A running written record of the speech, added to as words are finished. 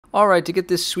Alright, to get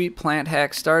this sweet plant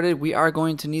hack started, we are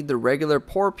going to need the regular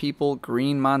poor people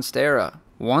green Monstera.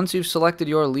 Once you've selected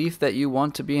your leaf that you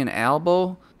want to be an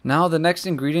Albo, now the next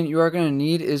ingredient you are going to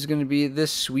need is going to be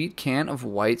this sweet can of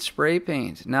white spray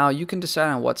paint. Now you can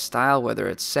decide on what style, whether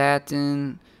it's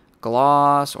satin,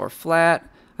 gloss, or flat.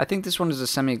 I think this one is a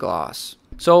semi-gloss.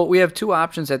 So we have two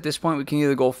options at this point. We can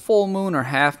either go full moon or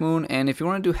half moon, and if you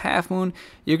want to do half moon,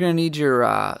 you're going to need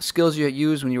your skills you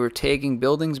used when you were tagging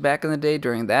buildings back in the day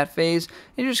during that phase,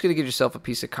 and you're just going to get yourself a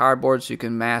piece of cardboard so you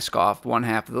can mask off one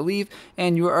half of the leaf,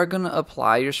 and you are going to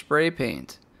apply your spray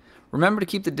paint. Remember to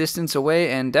keep the distance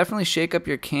away and definitely shake up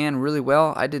your can really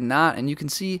well. I did not, and you can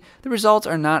see the results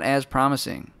are not as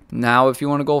promising. Now, if you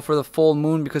want to go for the full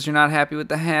moon because you're not happy with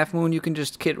the half moon, you can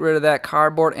just get rid of that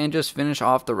cardboard and just finish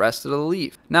off the rest of the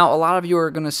leaf. Now, a lot of you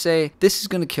are going to say, this is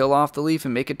going to kill off the leaf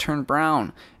and make it turn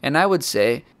brown. And I would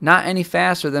say, not any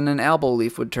faster than an Albo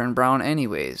leaf would turn brown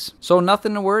anyways. So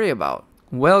nothing to worry about.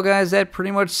 Well guys, that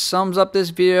pretty much sums up this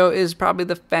video. It is probably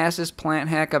the fastest plant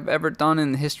hack I've ever done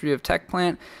in the history of Tech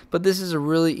Plant, but this is a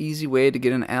really easy way to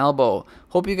get an Albo.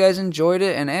 Hope you guys enjoyed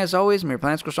it, and as always, may your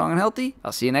plants grow strong and healthy.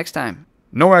 I'll see you next time.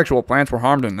 No actual plants were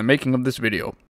harmed in the making of this video.